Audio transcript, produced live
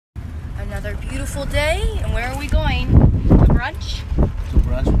Another beautiful day, and where are we going? To brunch? To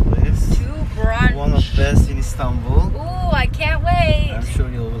brunch place. To brunch. One of the best in Istanbul. Ooh, I can't wait. I'm sure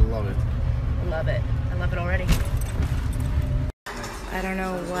you will love it. I love it. I love it already. I don't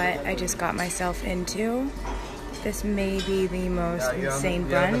know what I just got myself into. This may be the most insane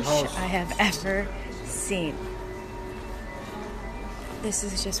brunch I have ever seen. This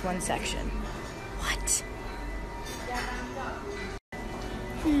is just one section. What?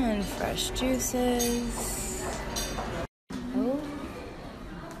 And fresh juices. Oh,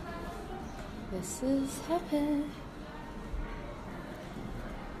 this is heaven.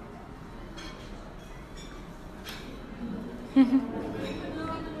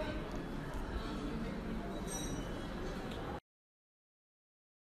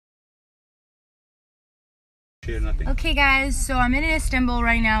 Okay guys, so I'm in Istanbul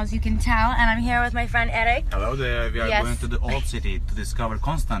right now, as you can tell, and I'm here with my friend Eric. Hello there, we are going to the old city to discover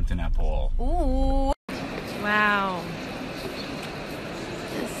Constantinople. Ooh. Wow.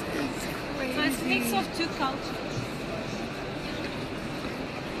 This is crazy. So it's a mix of two cultures.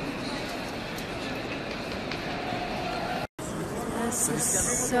 This is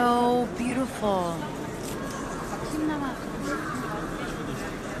so beautiful.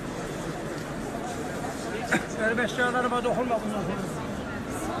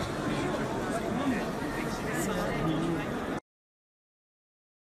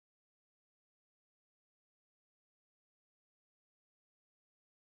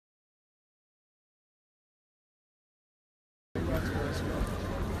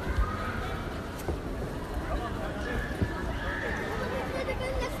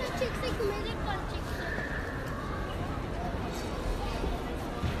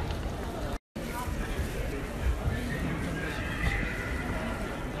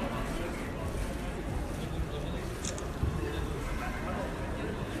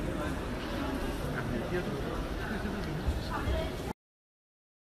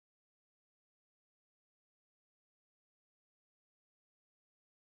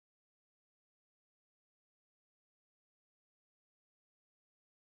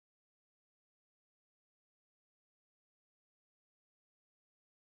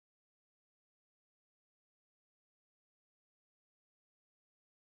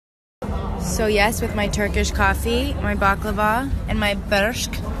 So yes, with my Turkish coffee, my baklava, and my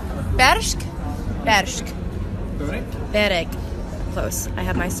bershk. Close. I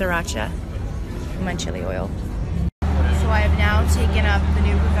have my sriracha and my chili oil. So I have now taken up the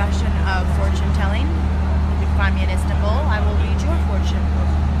new profession of fortune telling. If you can find me in Istanbul, I will read your fortune.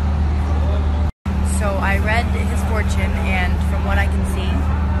 So I read his fortune, and from what I can see,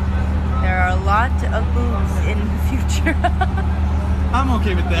 there are a lot of boobs in the future. I'm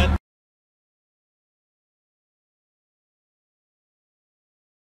okay with that.